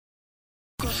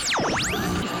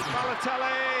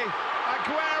Balotelli,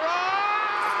 Aguero!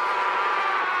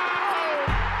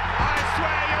 I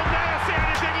swear you'll never see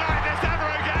anything like this ever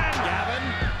again! Gavin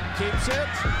keeps it.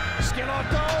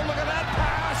 Schelotto, look at that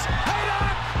pass.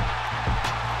 Header!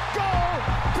 Goal!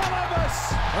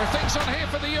 Columbus! There are things on here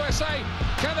for the USA.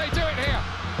 Can they do it here?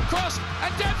 Cross, and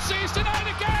Dempsey is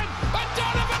denied again, and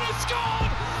Donovan has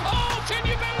scored! Oh, can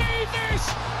you believe this?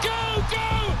 Go,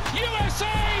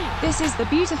 USA! This is the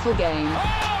beautiful game.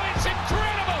 Oh, it's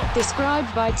incredible!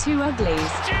 Described by two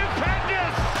uglies.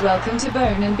 Stupendous! Welcome to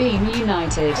Bone and Beam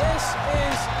United. This is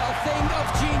a thing of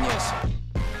genius.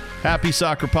 Happy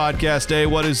Soccer Podcast Day.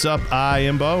 What is up? I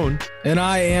am Bone. And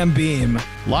I am Beam.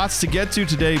 Lots to get to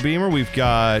today, Beamer. We've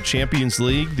got Champions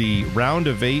League. The round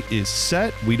of 8 is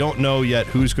set. We don't know yet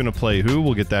who's going to play who.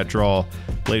 We'll get that draw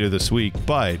later this week.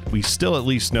 But we still at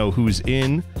least know who's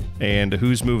in and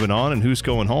who's moving on and who's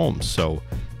going home. So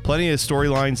plenty of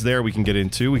storylines there we can get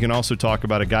into. We can also talk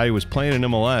about a guy who was playing in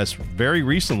MLS very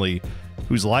recently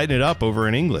who's lighting it up over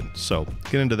in England. So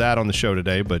get into that on the show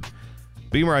today. But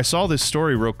Beamer, I saw this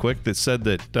story real quick that said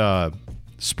that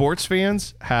sports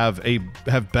fans have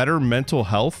better mental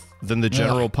health than the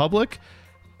general public,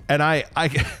 and I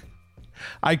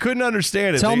couldn't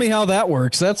understand it. Tell me how that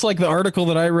works. That's like the article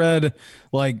that I read,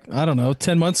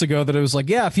 10 months ago, that it was like,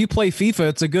 yeah, if you play FIFA,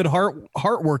 it's a good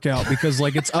heart workout because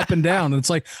it's up and down. And it's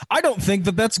like, I don't think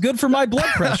that that's good for my blood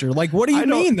pressure. Like, what do you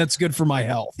mean that's good for my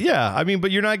health? Yeah, I mean,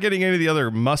 but you're not getting any of the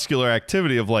other muscular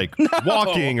activity of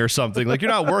walking or something. Like,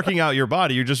 you're not working out your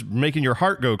body. You're just making your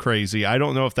heart go crazy. I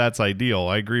don't know if that's ideal.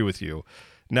 I agree with you.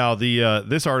 Now,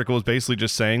 this article is basically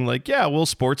just saying,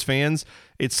 sports fans,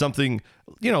 it's something,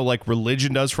 like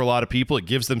religion does for a lot of people. It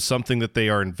gives them something that they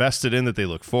are invested in, that they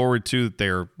look forward to, that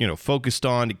they're, focused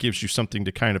on. It gives you something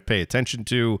to kind of pay attention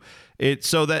to. It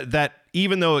so that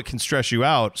even though it can stress you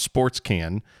out, sports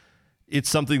can. It's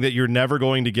something that you're never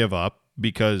going to give up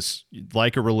because,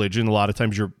 like a religion, a lot of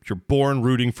times you're born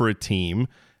rooting for a team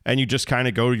and you just kind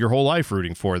of go your whole life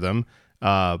rooting for them.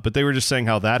 But they were just saying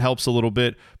how that helps a little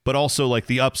bit, but also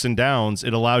the ups and downs,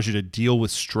 it allows you to deal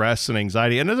with stress and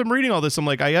anxiety. And as I'm reading all this, I'm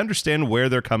like, I understand where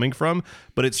they're coming from,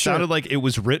 but it sounded like it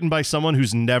was written by someone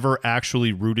who's never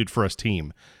actually rooted for a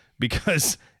team.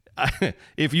 Because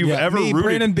if you've ever rooted...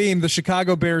 Brandon Beam, the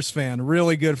Chicago Bears fan,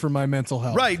 really good for my mental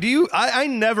health. Right. I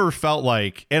never felt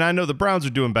like, and I know the Browns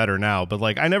are doing better now, but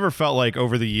I never felt like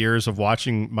over the years of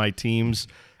watching my teams...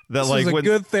 That this is a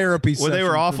good therapy session. When they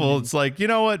were awful, it's like, you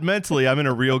know what? Mentally, I'm in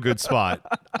a real good spot.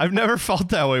 I've never felt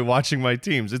that way watching my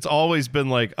teams. It's always been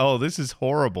like, oh, this is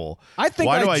horrible. I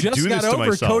think I just got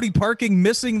over Cody Parking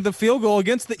missing the field goal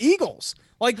against the Eagles.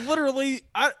 Literally,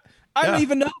 I don't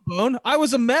even know, Bone. I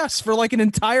was a mess for an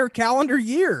entire calendar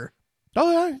year.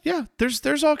 Oh, yeah.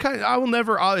 There's all kinds.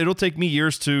 It'll take me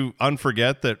years to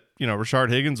unforget that,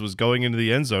 Rashard Higgins was going into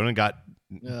the end zone and got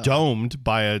domed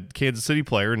by a Kansas City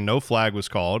player and no flag was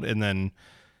called, and then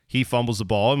he fumbles the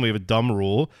ball and we have a dumb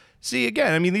rule. See,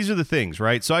 again, I mean, these are the things,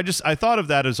 right? So I thought of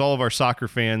that as all of our soccer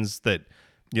fans that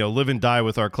live and die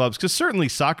with our clubs, because certainly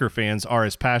soccer fans are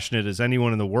as passionate as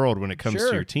anyone in the world when it comes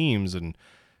to your teams. And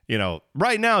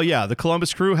right now, the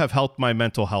Columbus Crew have helped my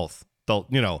mental health.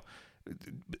 They'll,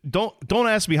 don't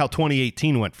ask me how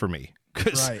 2018 went for me.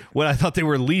 Because when I thought they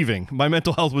were leaving, my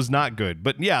mental health was not good.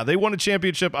 But yeah, they won a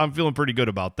championship. I'm feeling pretty good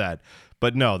about that.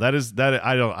 But no, I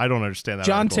don't understand that.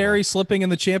 John Terry slipping in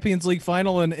the Champions League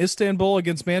final in Istanbul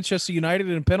against Manchester United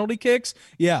in penalty kicks.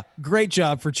 Yeah, great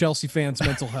job for Chelsea fans'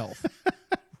 mental health.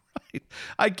 Right.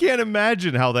 I can't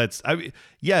imagine how that's. I mean,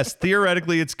 yes,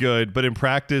 theoretically it's good, but in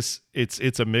practice it's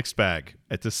a mixed bag,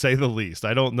 to say the least.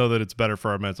 I don't know that it's better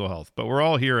for our mental health, but we're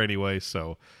all here anyway,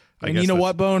 so. And you know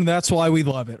what, Bone? That's why we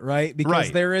love it, right?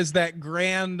 Because there is that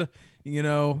grand,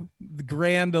 the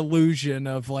grand illusion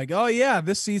of oh yeah,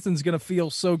 this season's going to feel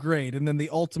so great. And then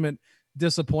the ultimate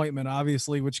disappointment,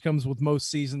 obviously, which comes with most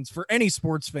seasons for any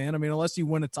sports fan. I mean, unless you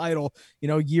win a title,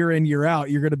 year in, year out,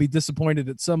 you're going to be disappointed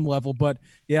at some level. But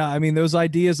yeah, I mean, those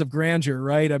ideas of grandeur,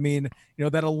 right? I mean,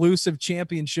 that elusive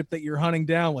championship that you're hunting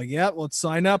down, let's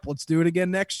sign up. Let's do it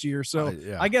again next year. So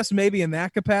I guess maybe in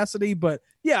that capacity, but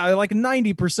yeah,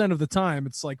 90% of the time,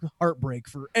 it's heartbreak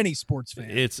for any sports fan.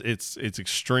 It's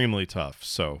extremely tough.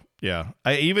 So yeah,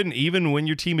 even when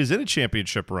your team is in a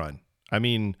championship run, I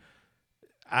mean,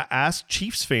 ask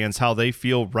Chiefs fans how they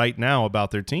feel right now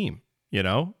about their team.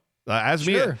 As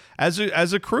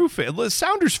a Crew fan,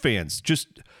 Sounders fans, just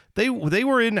they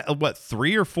were in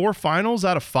 3 or 4 finals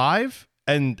out of 5,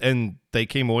 and they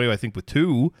came away I think with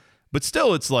 2, but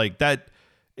still it's that.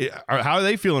 How are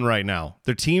they feeling right now?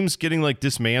 Their team's getting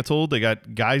dismantled. They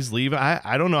got guys leaving.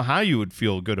 I don't know how you would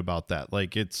feel good about that.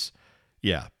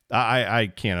 I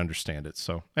can't understand it.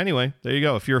 So anyway, there you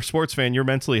go. If you're a sports fan, you're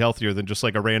mentally healthier than just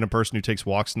like a random person who takes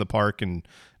walks in the park and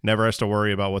never has to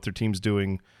worry about what their team's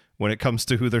doing when it comes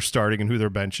to who they're starting and who they're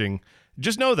benching.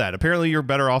 Just know that. Apparently you're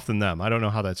better off than them. I don't know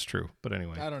how that's true, but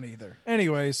anyway. I don't either.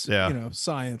 Anyways, yeah.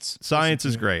 Science. Science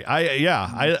is great.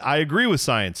 I agree with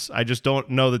science. I just don't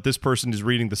know that this person is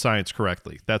reading the science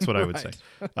correctly. That's what I would say.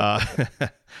 All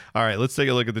right, let's take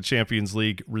a look at the Champions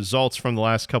League results from the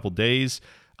last couple days.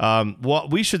 Well,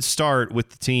 we should start with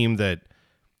the team that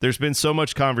there's been so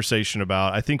much conversation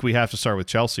about. I think we have to start with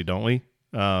Chelsea, don't we?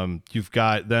 You've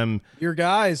got them, your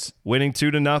guys, winning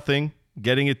 2-0,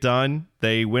 getting it done.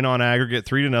 They win on aggregate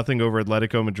 3-0 over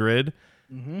Atletico Madrid.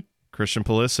 Mm-hmm. Christian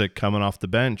Pulisic coming off the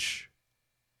bench,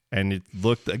 and it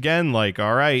looked again like,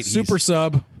 all right, super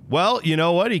sub. Well, you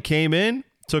know what? He came in,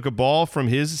 took a ball from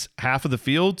his half of the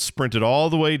field, sprinted all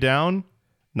the way down,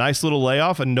 nice little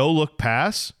layoff, a no-look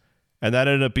pass. And that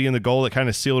ended up being the goal that kind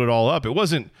of sealed it all up. It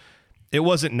wasn't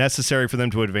necessary for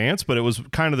them to advance, but it was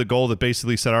kind of the goal that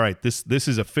basically said, all right, this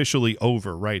is officially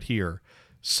over right here.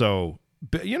 So,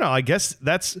 I guess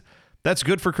that's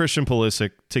good for Christian Pulisic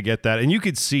to get that. And you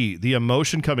could see the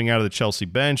emotion coming out of the Chelsea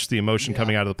bench, the emotion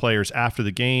coming out of the players after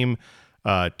the game.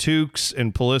 Tukes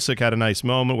and Pulisic had a nice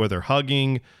moment where they're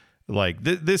hugging. Like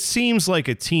this seems like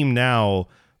a team now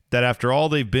that after all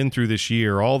they've been through this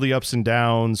year, all the ups and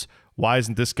downs, why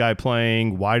isn't this guy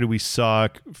playing? Why do we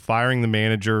suck? Firing the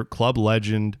manager, club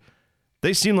legend.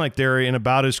 They seem like they're in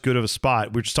about as good of a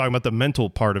spot. We're just talking about the mental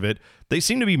part of it. They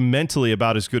seem to be mentally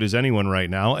about as good as anyone right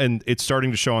now, and it's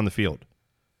starting to show on the field.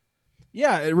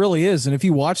 Yeah, it really is. And if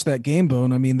you watch that game,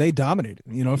 Bone, I mean, they dominated,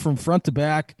 from front to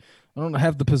back. I don't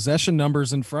have the possession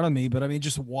numbers in front of me, but I mean,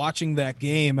 just watching that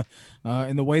game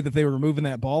and the way that they were moving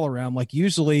that ball around, like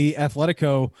usually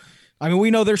Atletico, I mean,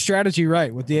 we know their strategy,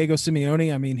 right? With Diego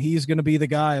Simeone, I mean, he's going to be the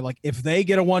guy. Like, if they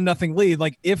get a 1-0 lead,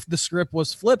 like if the script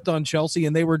was flipped on Chelsea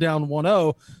and they were down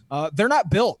 1-0, they're not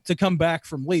built to come back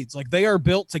from leads. Like, they are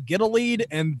built to get a lead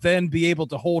and then be able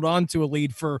to hold on to a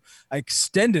lead for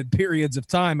extended periods of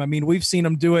time. I mean, we've seen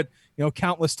them do it,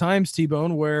 countless times,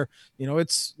 T-Bone, where,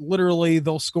 it's literally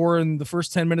they'll score in the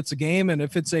first 10 minutes a game. And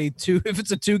if it's a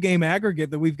two game aggregate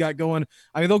that we've got going,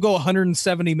 I mean, they'll go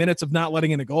 170 minutes of not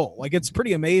letting in a goal. Like, it's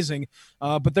pretty amazing.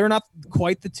 But they're not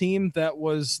quite the team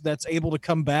that's able to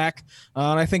come back.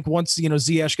 And I think once,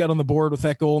 Ziyech got on the board with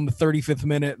that goal in the 35th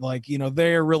minute, like,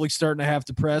 they're really starting to have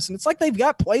to press. And it's like they've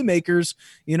got playmakers,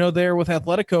 there with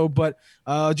Atletico, but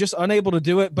just unable to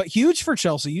do it. But huge for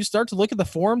Chelsea. You start to look at the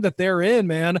form that they're in,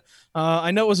 man.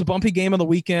 I know it was a bumpy game on the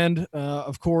weekend,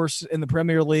 of course, in the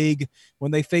Premier League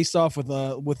when they faced off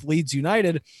with Leeds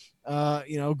United.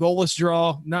 Goalless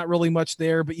draw, not really much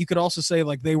there, but you could also say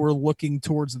like they were looking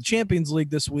towards the Champions League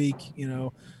this week,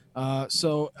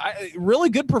 so really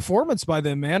good performance by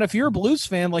them, man. If you're a Blues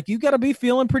fan, like you got to be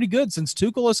feeling pretty good since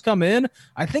Tuchel has come in.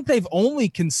 I think they've only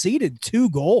conceded 2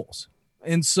 goals.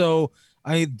 And so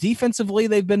defensively,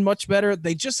 they've been much better.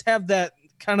 They just have that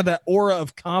kind of that aura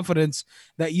of confidence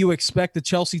that you expect the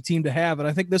Chelsea team to have. And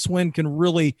I think this win can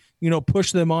really,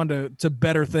 push them on to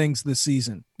better things this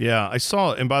season. Yeah, I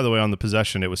saw, and by the way, on the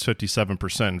possession, it was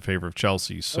 57% in favor of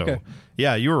Chelsea. So,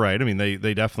 Yeah, you were right. I mean,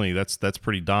 they definitely, that's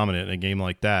pretty dominant in a game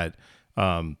like that.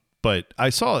 But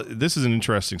I saw, this is an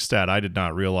interesting stat. I did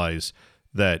not realize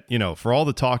that, for all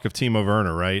the talk of Timo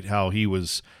Werner, right, how he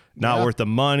was not worth the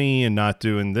money and not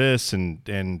doing this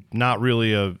and not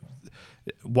really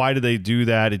why did they do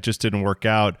that? It just didn't work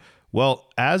out. Well,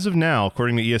 as of now,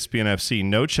 according to ESPN FC,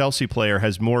 no Chelsea player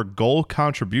has more goal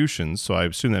contributions, so I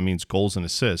assume that means goals and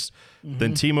assists,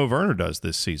 than Timo Werner does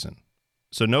this season.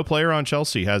 So no player on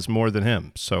Chelsea has more than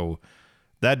him. So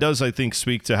that does, I think,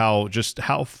 speak to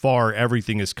how far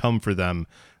everything has come for them.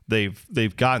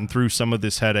 They've gotten through some of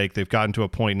this headache. They've gotten to a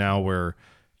point now where,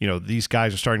 these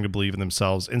guys are starting to believe in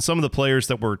themselves. And some of the players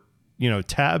that were,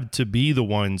 tabbed to be the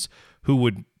ones who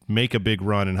would make a big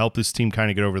run and help this team kind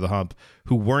of get over the hump,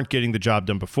 who weren't getting the job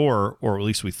done before, or at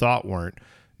least we thought weren't.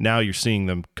 Now you're seeing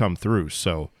them come through.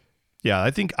 So, yeah,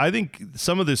 I think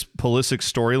some of this Pulisic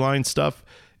storyline stuff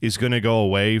is going to go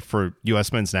away for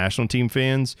U.S. men's national team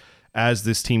fans as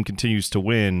this team continues to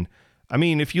win. I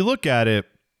mean, if you look at it,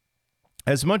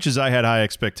 as much as I had high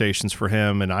expectations for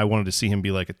him and I wanted to see him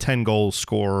be like a 10-goal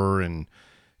scorer and,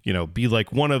 be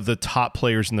like one of the top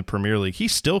players in the Premier League, he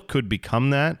still could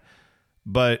become that.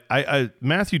 But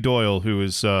Matthew Doyle, who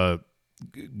is a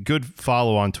good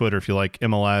follow on Twitter if you like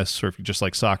MLS or if you just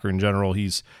like soccer in general,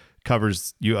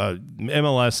 covers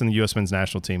MLS and the U.S. men's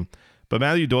national team. But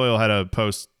Matthew Doyle had a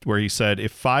post where he said,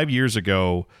 if 5 years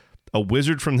ago a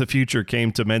wizard from the future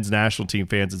came to men's national team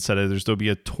fans and said there'll be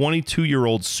a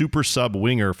 22-year-old super sub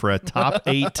winger for a top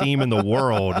 8 team in the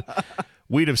world,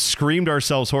 we'd have screamed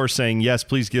ourselves hoarse saying, yes,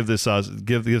 please give this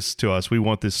to us. We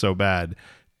want this so bad.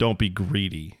 Don't be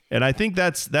greedy. And I think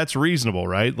that's reasonable,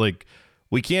 right? Like,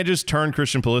 we can't just turn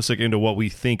Christian Pulisic into what we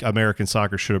think American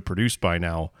soccer should have produced by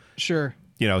now. Sure.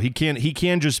 You know, he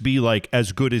can just be like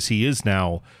as good as he is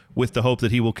now with the hope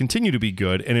that he will continue to be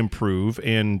good and improve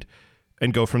and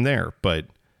go from there. But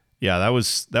yeah, that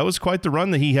was quite the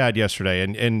run that he had yesterday.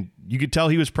 And you could tell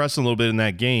he was pressing a little bit in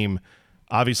that game.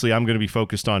 Obviously, I'm going to be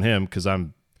focused on him because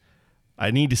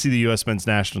I need to see the U.S. men's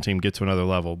national team get to another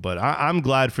level. But I'm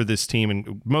glad for this team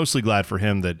and mostly glad for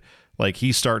him that like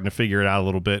he's starting to figure it out a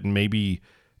little bit. And maybe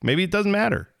it doesn't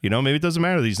matter. You know, maybe it doesn't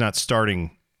matter that he's not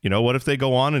starting. You know, what if they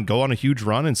go on a huge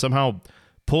run and somehow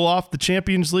pull off the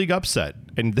Champions League upset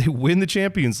and they win the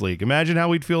Champions League? Imagine how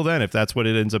we'd feel then if that's what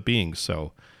it ends up being.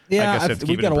 So yeah, I guess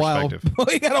we got a while.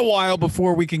 We got a while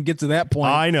before we can get to that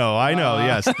point. I know.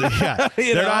 Yes, yeah.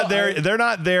 They're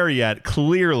not there yet.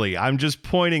 Clearly, I'm just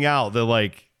pointing out that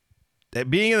like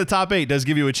being in the top 8 does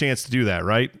give you a chance to do that,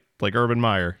 right? Like Urban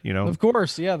Meyer, you know. Of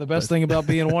course, yeah. The best thing about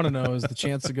being 1-0 is the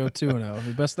chance to go 2-0.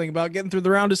 The best thing about getting through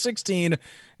the round of 16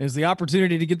 is the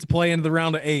opportunity to get to play into the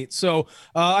round of 8. So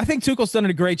I think Tuchel's done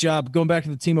a great job going back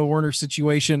to the Timo Werner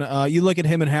situation. You look at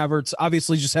him and Havertz,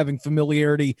 obviously just having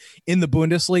familiarity in the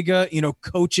Bundesliga, you know,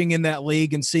 coaching in that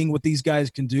league and seeing what these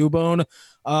guys can do, Bone.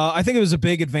 I think it was a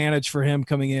big advantage for him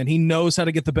coming in. He knows how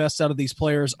to get the best out of these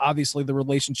players. Obviously, the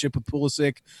relationship with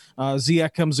Pulisic.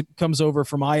 Ziyech comes over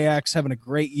from Ajax, having a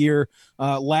great year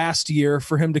last year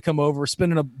for him to come over,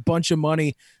 spending a bunch of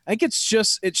money. I think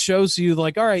it shows you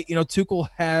like, all right, you know, Tuchel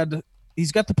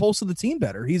he's got the pulse of the team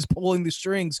better. He's pulling the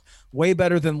strings way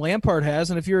better than Lampard has.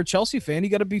 And if you're a Chelsea fan, you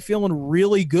got to be feeling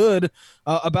really good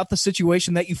about the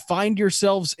situation that you find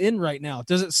yourselves in right now.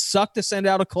 Does it suck to send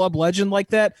out a club legend like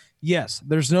that? Yes,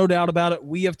 there's no doubt about it.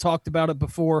 We have talked about it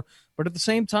before, but at the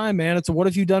same time, man, it's a what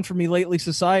have you done for me lately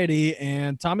society,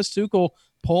 and Thomas Tuchel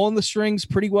pulling the strings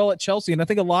pretty well at Chelsea. And I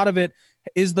think a lot of it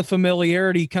is the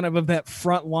familiarity kind of that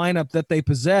front lineup that they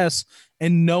possess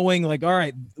and knowing like, all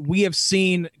right, we have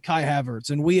seen Kai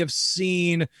Havertz and we have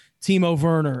seen Timo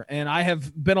Werner, and I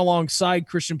have been alongside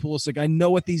Christian Pulisic. I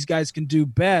know what these guys can do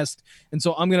best, and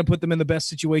so I'm going to put them in the best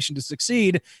situation to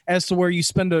succeed. As to where you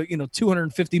spend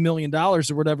 $250 million or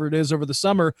whatever it is over the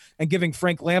summer, and giving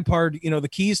Frank Lampard the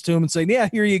keys to him and saying, yeah,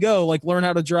 here you go, like learn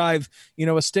how to drive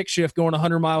a stick shift going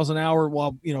 100 miles an hour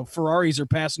while Ferraris are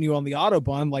passing you on the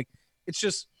Autobahn. Like, it's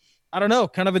just, I don't know,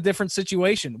 kind of a different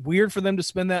situation. Weird for them to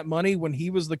spend that money when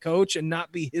he was the coach and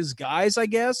not be his guys, I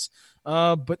guess.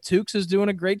 But Tukes is doing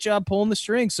a great job pulling the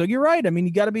strings. So you're right. I mean,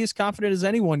 you got to be as confident as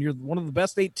anyone. You're one of the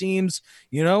best 8 teams,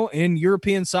 in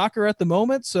European soccer at the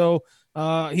moment. So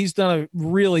he's done a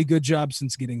really good job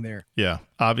since getting there. Yeah.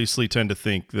 Obviously tend to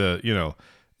think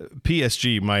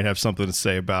PSG might have something to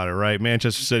say about it, right?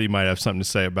 Manchester City might have something to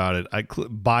say about it.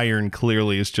 Bayern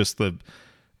clearly is just the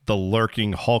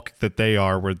lurking Hulk that they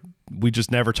are, where we just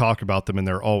never talk about them, and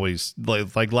they're always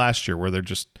like last year, where they're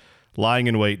just lying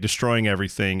in wait, destroying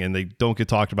everything, and they don't get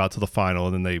talked about to the final,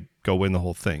 and then they go win the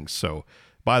whole thing. So,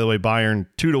 by the way, Bayern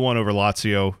 2-1 over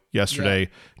Lazio yesterday. Yeah.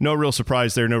 No real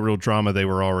surprise there, no real drama. They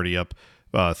were already up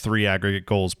 3 aggregate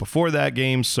goals before that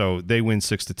game, so they win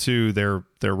 6-2.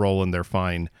 They're rolling, they're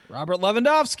fine. Robert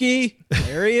Lewandowski,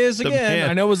 there he is again.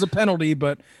 I know it was a penalty,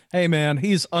 but hey, man,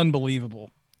 he's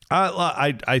unbelievable.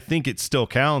 I think it still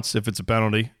counts if it's a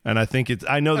penalty, and I think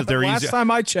I know that they're easy. Last time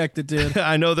I checked, it did.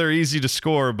 I know they're easy to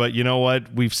score, but you know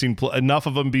what? We've seen enough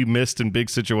of them be missed in big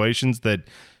situations that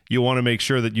you want to make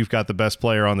sure that you've got the best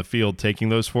player on the field taking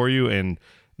those for you, and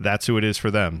that's who it is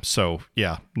for them. So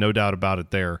yeah, no doubt about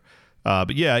it there.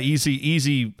 But yeah,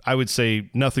 easy. I would say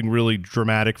nothing really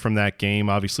dramatic from that game.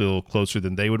 Obviously, a little closer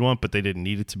than they would want, but they didn't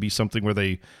need it to be something where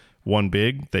they won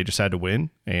big. They just had to win,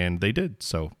 and they did.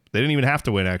 So they didn't even have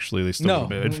to win, actually. They still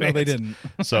advanced. No, they didn't.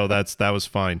 So that was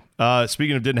fine.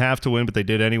 Speaking of didn't have to win, but they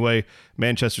did anyway,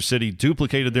 Manchester City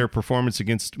duplicated their performance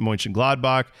against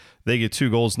Mönchengladbach. They get 2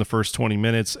 goals in the first 20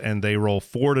 minutes, and they roll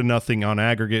 4-0 on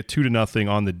aggregate, 2-0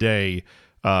 on the day.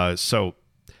 So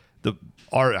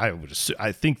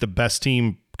I think the best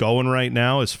team going right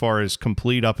now as far as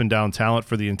complete up and down talent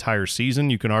for the entire season.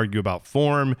 You can argue about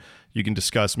form. You can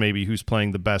discuss maybe who's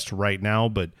playing the best right now,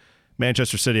 but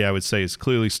Manchester City, I would say, is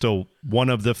clearly still one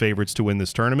of the favorites to win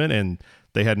this tournament, and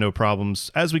they had no problems,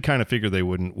 as we kind of figured they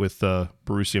wouldn't, with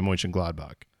Borussia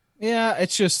Mönchengladbach. Yeah,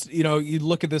 it's just, you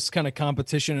look at this kind of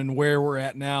competition and where we're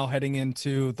at now heading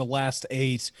into the last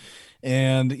 8,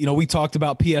 And, we talked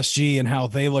about PSG and how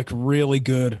they look really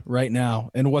good right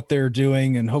now and what they're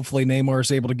doing. And hopefully Neymar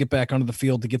is able to get back onto the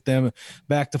field to get them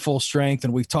back to full strength.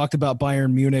 And we've talked about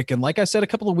Bayern Munich. And like I said a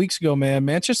couple of weeks ago, man,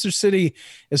 Manchester City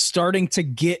is starting to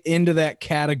get into that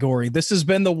category. This has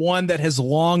been the one that has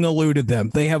long eluded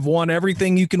them. They have won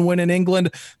everything you can win in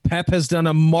England. Pep has done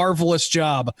a marvelous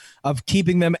job of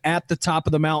keeping them at the top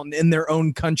of the mountain in their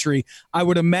own country. I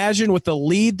would imagine with the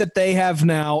lead that they have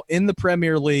now in the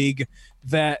Premier League,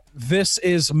 that this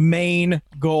is main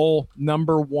goal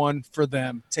number one for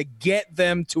them, to get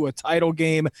them to a title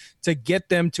game, to get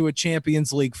them to a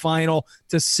Champions League final,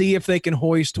 to see if they can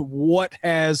hoist what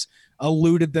has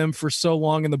eluded them for so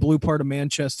long in the blue part of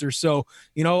Manchester. So,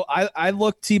 I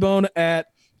look, T-Bone,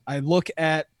 I look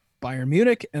at Bayern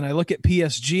Munich and I look at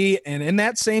PSG, and in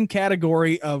that same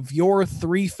category of your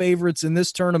three favorites in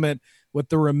this tournament with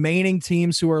the remaining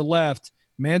teams who are left,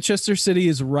 Manchester City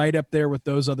is right up there with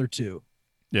those other two.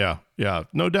 Yeah,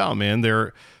 no doubt, man.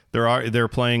 They're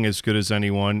playing as good as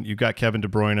anyone. You've got Kevin De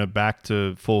Bruyne back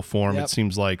to full form. Yep. It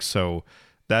seems like so.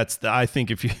 I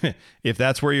think if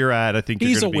that's where you're at, I think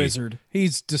he's a wizard.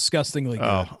 He's disgustingly good.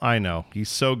 Oh, I know. He's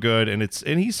so good, and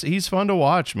he's fun to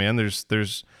watch, man.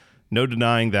 There's no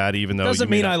denying that, even though doesn't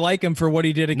mean I like him for what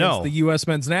he did against the U.S.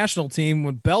 men's national team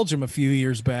with Belgium a few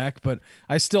years back, but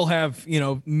I still have,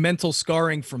 mental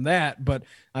scarring from that. But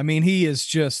I mean, he is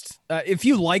just, if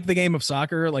you like the game of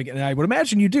soccer, and I would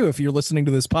imagine you do, if you're listening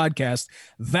to this podcast,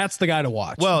 that's the guy to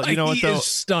watch. Well, you know what, though? He is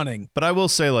stunning. But I will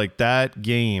say, that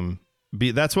game,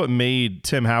 that's what made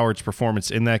Tim Howard's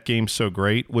performance in that game so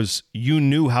great, was you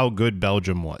knew how good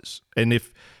Belgium was. And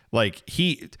if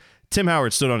Tim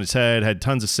Howard stood on his head, had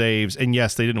tons of saves, and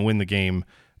yes, they didn't win the game,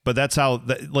 but that's how,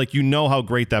 how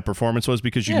great that performance was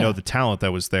because you know the talent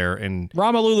that was there. And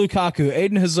Romelu Lukaku,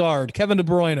 Eden Hazard, Kevin De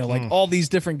Bruyne, all these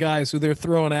different guys who they're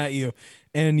throwing at you,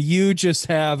 and you just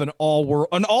have an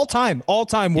all-time World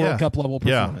Cup level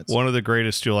performance. Yeah, one of the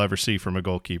greatest you'll ever see from a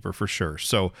goalkeeper for sure.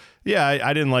 So yeah,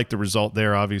 I didn't like the result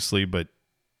there, obviously, but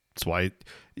that's why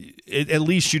at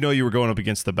least you were going up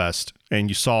against the best, and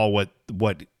you saw what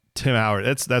Tim Howard,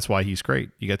 that's why he's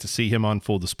great. You got to see him on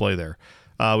full display there.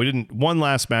 One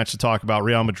last match to talk about,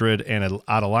 Real Madrid and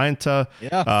Atalanta.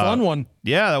 Yeah, fun one.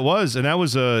 Yeah, that was. And that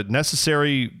was a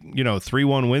necessary,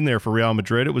 3-1 win there for Real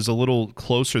Madrid. It was a little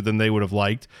closer than they would have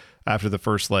liked after the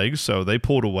first leg, so they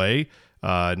pulled away.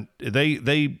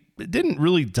 They didn't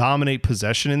really dominate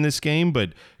possession in this game,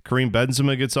 but Karim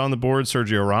Benzema gets on the board,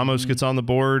 Sergio Ramos gets on the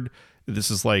board.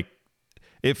 This is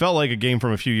it felt like a game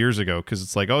from a few years ago because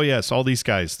it's oh yes, all these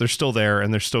guys, they're still there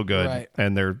and they're still good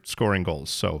and they're scoring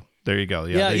goals. So there you go.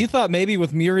 Yeah, you thought maybe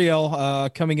with Muriel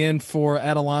coming in for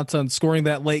Atalanta and scoring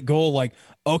that late goal,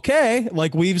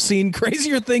 we've seen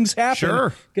crazier things happen.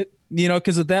 Sure.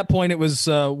 Because at that point it was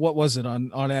what was it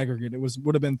on aggregate? It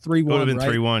would have been 3-1. Would have been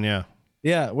 3-1. Yeah.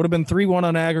 Yeah, it would have been 3-1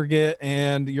 on aggregate,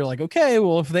 and you're okay,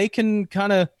 well, if they can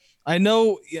kind of, I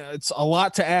know it's a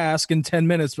lot to ask in 10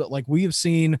 minutes, but we have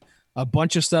seen a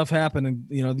bunch of stuff happen, and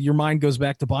your mind goes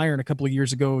back to Bayern a couple of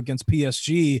years ago against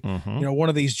PSG. One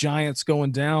of these giants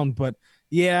going down, but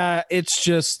yeah, it's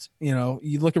just you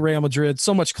look at Real Madrid,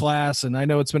 so much class, and I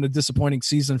know it's been a disappointing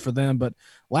season for them, but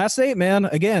last 8, man,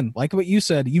 again, like what you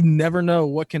said, you never know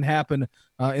what can happen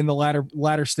in the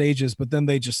latter stages, but then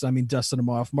they just dusted them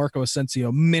off. Marco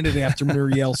Asensio, minute after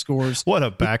Muriel scores. What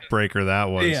a backbreaker that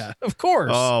was! Yeah, of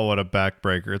course. Oh, what a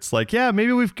backbreaker! It's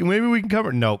maybe we can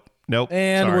cover. Nope.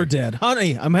 And sorry. We're dead.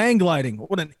 Honey, I'm hang gliding.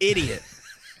 What an idiot.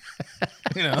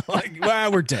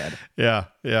 We're dead.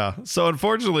 Yeah. So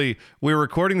unfortunately, we're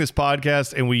recording this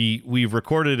podcast and we've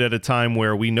recorded at a time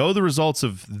where we know the results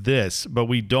of this, but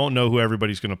we don't know who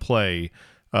everybody's going to play.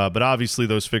 But obviously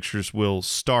those fixtures will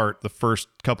start the first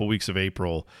couple weeks of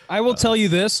April. I will tell you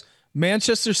this.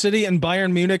 Manchester City and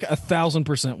Bayern Munich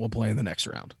 1,000% will play in the next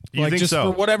round. You think just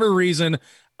so? For whatever reason,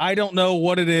 I don't know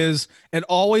what it is. It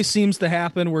always seems to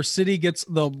happen where City gets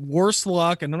the worst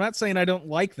luck. And I'm not saying I don't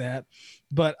like that,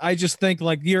 but I just think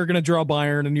you're going to draw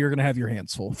Bayern and you're going to have your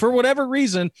hands full. For whatever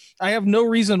reason, I have no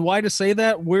reason why to say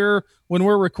that. When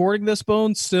we're recording this,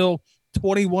 Bone, still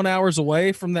 21 hours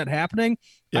away from that happening.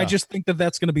 Yeah. I just think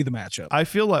that's going to be the matchup. I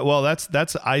feel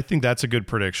I think that's a good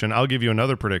prediction. I'll give you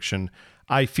another prediction.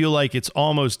 I feel like it's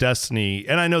almost destiny,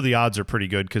 and I know the odds are pretty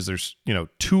good because there's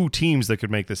 2 teams that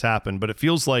could make this happen, but it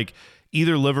feels like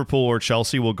either Liverpool or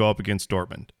Chelsea will go up against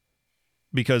Dortmund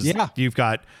because you've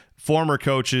got former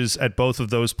coaches at both of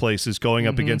those places going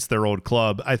up against their old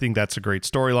club. I think that's a great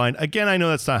storyline. Again, I know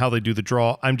that's not how they do the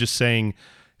draw. I'm just saying,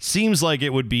 seems like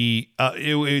it would be.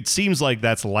 It seems like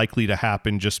that's likely to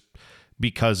happen just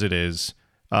because it is.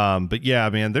 But yeah,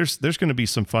 man, there's going to be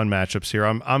some fun matchups here.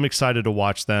 I'm excited to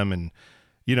watch them, and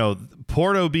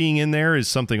Porto being in there is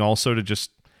something also to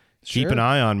just keep an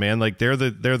eye on, man. Like they're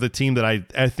the team that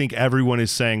I think everyone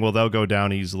is saying, well, they'll go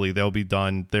down easily, they'll be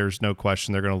done. There's no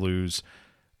question they're going to lose.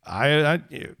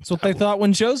 That's what they thought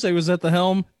when Jose was at the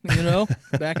helm,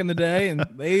 back in the day, and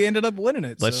they ended up winning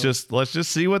it. Let's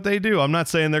just see what they do. I'm not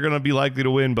saying they're going to be likely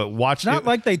to win, but watch. Not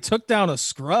like they took down a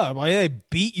scrub. Like they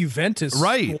beat Juventus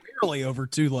clearly over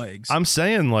 2 legs. I'm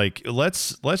saying like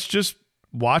let's just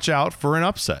watch out for an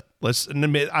upset.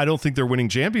 I don't think they're winning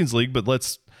Champions League, but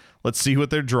let's see what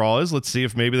their draw is. Let's see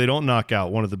if maybe they don't knock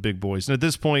out one of the big boys. And at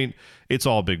this point, it's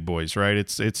all big boys, right?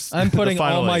 It's. I'm putting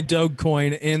all my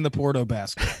Dogecoin in the Porto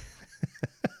basket.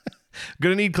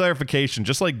 Gonna need clarification.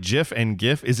 Just like GIF and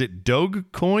GIF, is it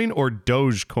Dogecoin or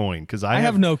Dogecoin? Because I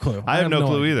have no clue. I have no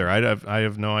clue either. I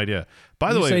have no idea.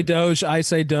 By the way, you say Doge, I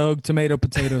say Doge. Tomato,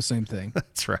 potato, same thing.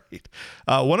 That's right.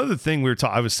 One other thing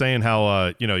I was saying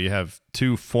how you have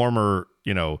 2 former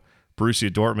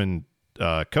Borussia Dortmund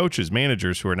coaches,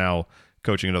 managers who are now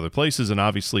coaching in other places, and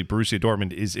obviously Borussia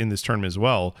Dortmund is in this tournament as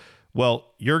well.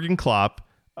 Well, Jurgen Klopp,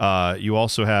 you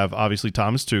also have obviously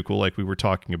Thomas Tuchel, like we were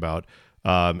talking about,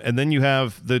 and then you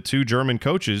have the 2 German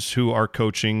coaches who are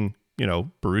coaching,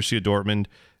 Borussia Dortmund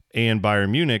and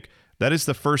Bayern Munich. That is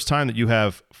the first time that you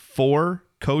have 4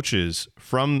 coaches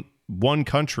from one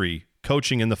country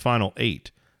coaching in the final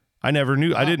 8. I never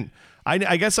knew. Wow.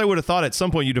 I guess I would have thought at some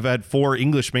point you'd have had 4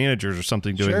 English managers or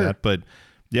something doing that. But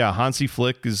yeah, Hansi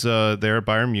Flick is there at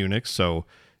Bayern Munich. So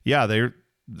yeah,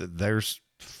 there's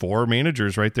 4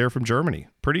 managers right there from Germany.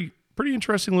 Pretty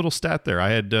interesting little stat there. I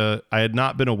had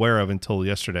not been aware of until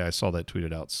yesterday. I saw that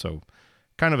tweeted out. So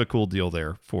kind of a cool deal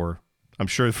there I'm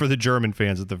sure for the German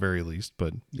fans at the very least.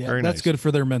 But yeah, very that's nice. Good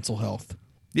for their mental health.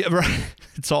 Yeah, right.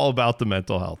 It's all about the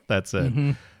mental health. That's it.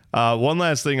 Mm-hmm. One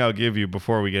last thing I'll give you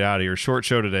before we get out of here. Short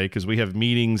show today because we have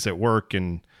meetings at work,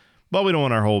 and we don't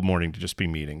want our whole morning to just be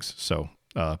meetings. So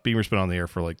Beamer's been on the air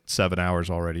for like 7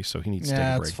 hours already, so he needs to take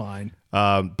a break. That's fine.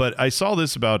 But I saw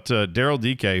this about Daryl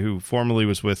Dike, who formerly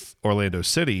was with Orlando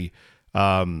City.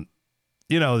 He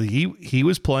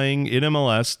was playing in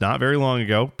MLS not very long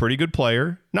ago. Pretty good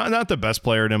player. Not the best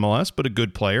player in MLS, but a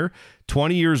good player.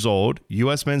 20 years old.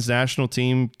 U.S. men's national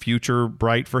team, future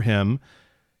bright for him.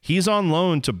 He's on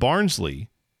loan to Barnsley.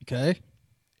 Okay.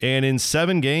 And in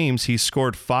 7 games, he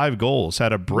scored 5 goals.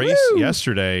 Had a brace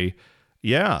yesterday.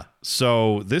 Yeah.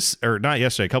 So not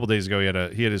yesterday, a couple days ago,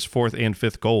 he had his 4th and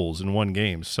 5th goals in 1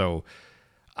 game. So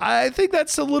I think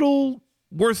that's a little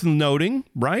worth noting,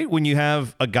 right? When you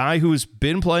have a guy who's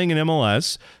been playing in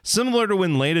MLS, similar to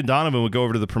when Landon Donovan would go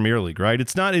over to the Premier League, right?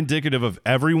 It's not indicative of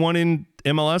everyone in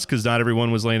MLS because not everyone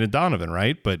was Landon Donovan,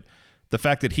 right? But the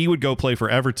fact that he would go play for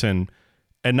Everton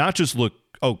and not just look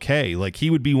okay, like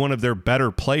he would be one of their better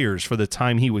players for the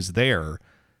time he was there.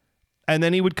 And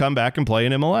then he would come back and play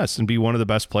in MLS and be one of the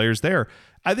best players there.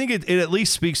 I think it at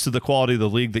least speaks to the quality of the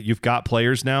league that you've got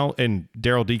players now, and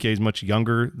Daryl Dike is much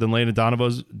younger than Landon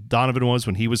Donovan was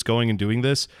when he was going and doing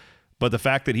this. But the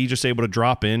fact that he's just able to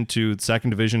drop into the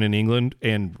 2nd division in England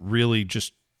and really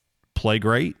just play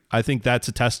great, I think that's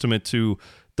a testament to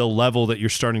the level that you're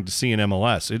starting to see in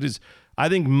MLS. It is, I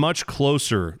think, much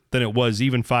closer than it was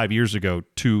even 5 years ago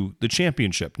to the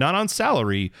championship. Not on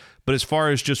salary, but as far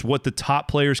as just what the top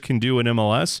players can do in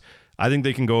MLS, I think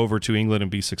they can go over to England and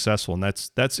be successful. And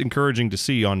that's encouraging to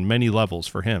see on many levels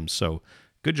for him. So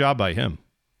good job by him.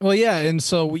 Well, yeah. And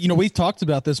so, we've talked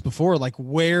about this before, like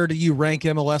where do you rank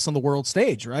MLS on the world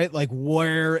stage, right? Like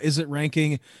where is it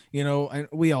ranking? And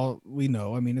we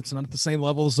know, I mean, it's not at the same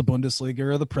level as the Bundesliga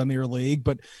or the Premier League,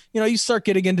 but you start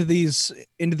getting into these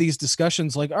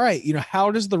discussions like, all right,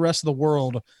 how does the rest of the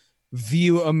world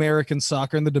view American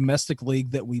soccer and the domestic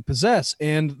league that we possess?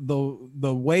 And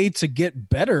the way to get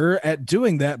better at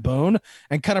doing that, Bone,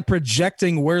 and kind of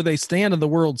projecting where they stand on the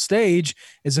world stage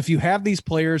is if you have these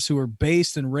players who are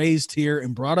based and raised here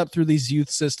and brought up through these youth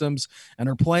systems and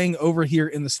are playing over here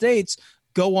in the States,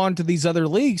 go on to these other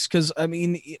leagues. Because I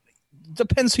mean,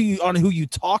 depends on who you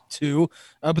talk to,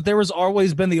 but there has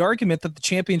always been the argument that the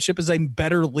championship is a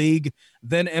better league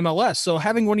than MLS. So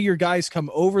having one of your guys come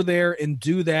over there and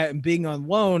do that and being on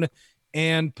loan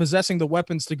and possessing the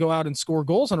weapons to go out and score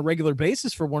goals on a regular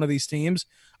basis for one of these teams,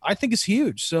 I think is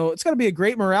huge. So it's going to be a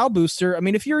great morale booster. I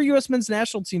mean, if you're a U.S. men's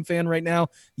national team fan right now,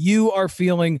 you are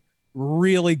feeling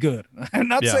really good. I'm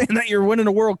not saying that you're winning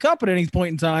a World Cup at any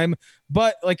point in time,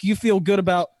 but like you feel good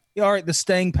about all right, the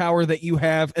staying power that you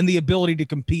have and the ability to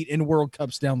compete in World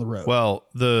Cups down the road. Well,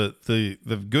 the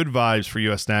good vibes for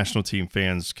U.S. national team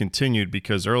fans continued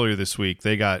because earlier this week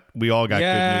we all got good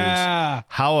news.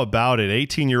 How about it?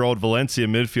 18-year-old Valencia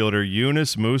midfielder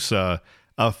Yunus Musah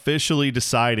officially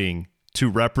deciding to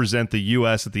represent the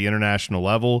U.S. at the international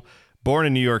level. Born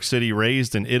in New York City,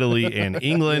 raised in Italy and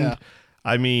England. Yeah.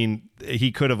 I mean,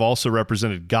 he could have also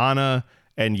represented Ghana,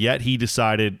 and yet he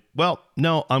decided, well,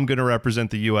 no, I'm going to represent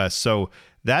the U.S. So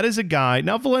that is a guy.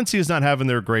 Now, Valencia is not having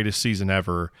their greatest season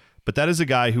ever, but that is a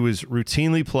guy who is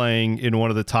routinely playing in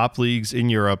one of the top leagues in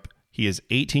Europe. He is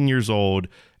 18 years old,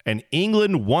 and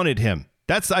England wanted him.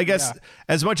 That's, I guess,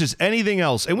 as much as anything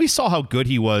else. And we saw how good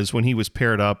he was when he was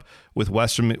paired up with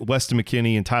Weston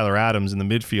McKennie and Tyler Adams in the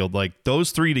midfield. Like,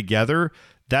 those three together,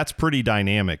 that's pretty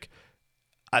dynamic.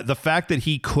 The fact that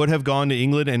he could have gone to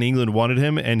England and England wanted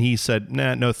him and he said,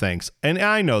 nah, no thanks. And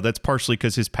I know that's partially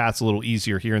because his path's a little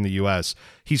easier here in the U.S.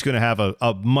 He's going to have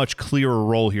a much clearer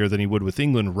role here than he would with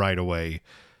England right away.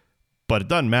 But it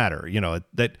doesn't matter.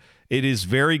 That it is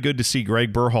very good to see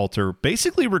Greg Berhalter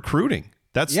basically recruiting.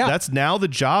 That's now the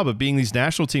job of being these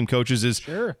national team coaches is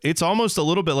It's almost a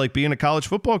little bit like being a college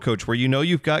football coach where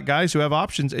you've got guys who have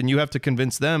options and you have to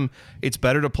convince them it's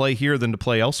better to play here than to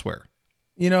play elsewhere.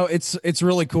 It's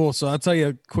really cool. So I'll tell you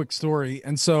a quick story.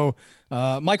 And so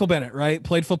Michael Bennett, right,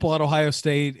 played football at Ohio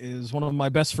State, is one of my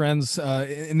best friends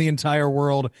in the entire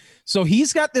world. So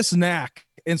he's got this knack.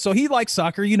 And so he likes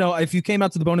soccer. If you came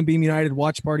out to the Bone and Beam United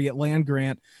watch party at Land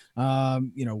Grant,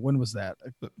 when was that?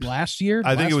 Last year?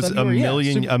 I think it was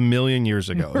February? a million years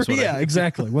ago. Yeah,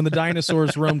 exactly. When the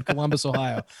dinosaurs roamed Columbus,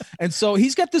 Ohio. And so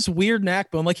he's got this weird knack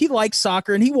bone. Like, he likes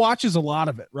soccer and he watches a lot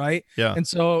of it, right? Yeah.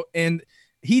 And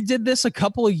he did this a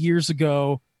couple of years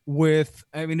ago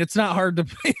it's not hard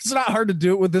to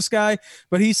do it with this guy,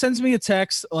 but he sends me a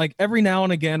text like every now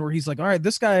and again where he's like, all right,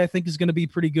 this guy I think is going to be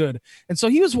pretty good. And so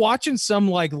he was watching some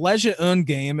like Ligue 1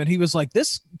 game and he was like,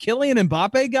 this Kylian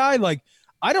Mbappe guy, like,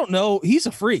 I don't know. He's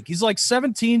a freak. He's like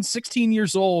 17, 16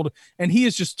 years old, and he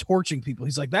is just torching people.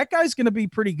 He's like, that guy's going to be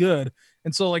pretty good.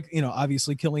 And so, like,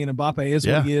 obviously Kylian Mbappe is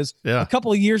what he is. Yeah. A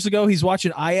couple of years ago, he's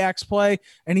watching Ajax play,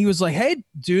 and he was like, hey,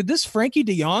 dude, this Frankie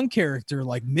de Jong character,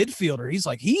 like midfielder, he's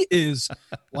like, he is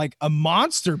like a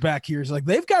monster back here. He's like,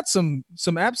 they've got some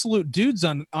absolute dudes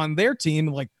on their team.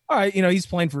 Like, all right, he's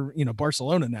playing for,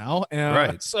 Barcelona now.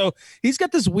 Right. So he's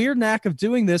got this weird knack of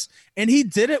doing this, and he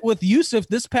did it with Yusuf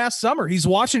this past summer. He's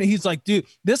watching it. He's like, dude,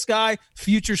 this guy,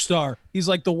 future star. He's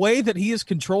like, the way that he is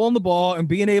controlling the ball and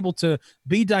being able to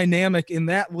be dynamic in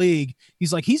that league,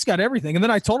 he's like, he's got everything. And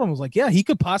then I told him, I was like, yeah, he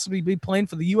could possibly be playing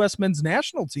for the U.S. men's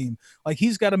national team. Like,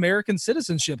 he's got American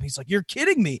citizenship. He's like, you're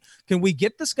kidding me. Can we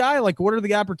get this guy? Like, what are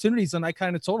the opportunities? And I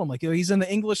kind of told him, like, he's in the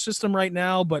English system right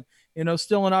now, but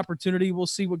still an opportunity. We'll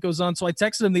see what goes on. So I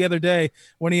texted him the other day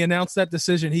when he announced that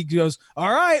decision. He goes,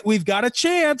 all right, we've got a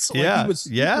chance. Like, he was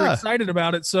super excited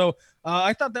about it. So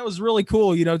I thought that was really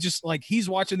cool. Just like he's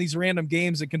watching these random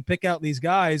games and can pick out these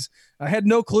guys. I had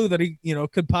no clue that he,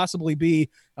 could possibly be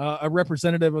a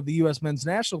representative of the U.S. men's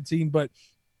national team. But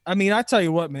I mean, I tell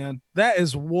you what, man, that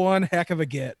is one heck of a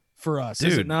get for us.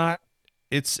 Dude, is it not?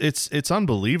 It's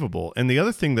unbelievable. And the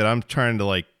other thing that I'm trying to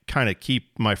like kind of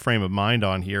keep my frame of mind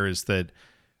on here is that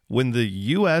when the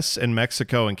U.S. and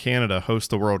Mexico and Canada host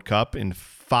the World Cup in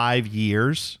 5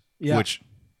 years, which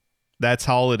that's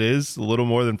all it is, a little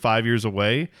more than 5 years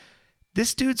away,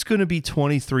 this dude's going to be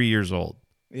 23 years old.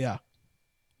 Yeah.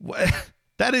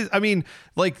 That is, I mean,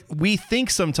 like, we think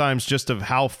sometimes just of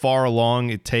how far along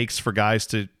it takes for guys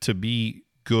to be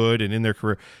good and in their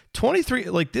career. 23,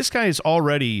 like, this guy is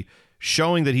already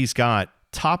showing that he's got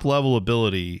top level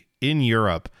ability in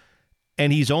Europe,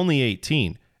 and he's only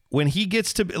 18. When he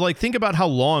gets to, like, think about how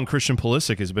long Christian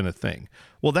Pulisic has been a thing.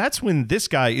 Well, that's when this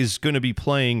guy is going to be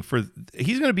playing for,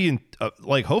 he's going to be in,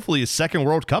 like, hopefully his second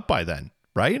World Cup by then,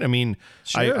 right? I mean,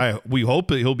 sure. We hope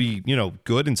that he'll be,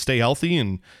 good and stay healthy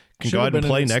and can go out and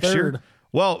play next year.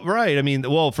 Well, right. I mean,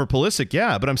 for Pulisic,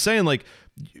 yeah. But I'm saying, like,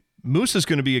 Musah's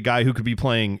going to be a guy who could be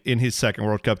playing in his second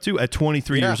World Cup too at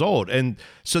 23 years old. And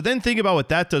so then think about what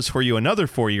that does for you another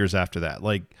 4 years after that.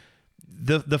 Like,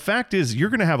 the fact is you're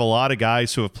going to have a lot of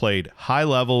guys who have played high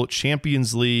level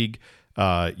Champions League.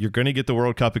 You're going to get the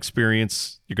World Cup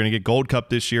experience. You're going to get Gold Cup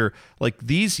this year. Like,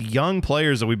 these young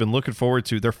players that we've been looking forward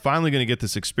to, they're finally going to get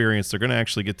this experience. They're going to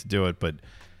actually get to do it. But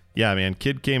yeah, man,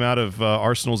 kid came out of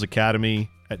Arsenal's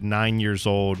academy at 9 years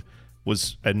old,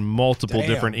 was at multiple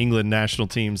different England national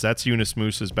teams. That's Yunus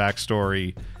Musah's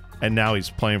backstory. And now he's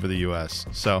playing for the U.S.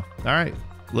 So, all right,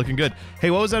 looking good.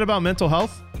 Hey, what was that about mental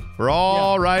health? We're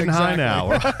all riding high now.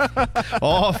 We're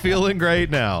all feeling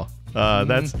great now.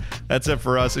 That's it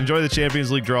for us. Enjoy the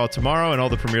Champions League draw tomorrow and all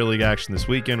the Premier League action this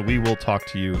weekend. We will talk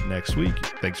to you next week.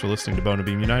 Thanks for listening to Bone and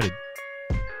Beam United.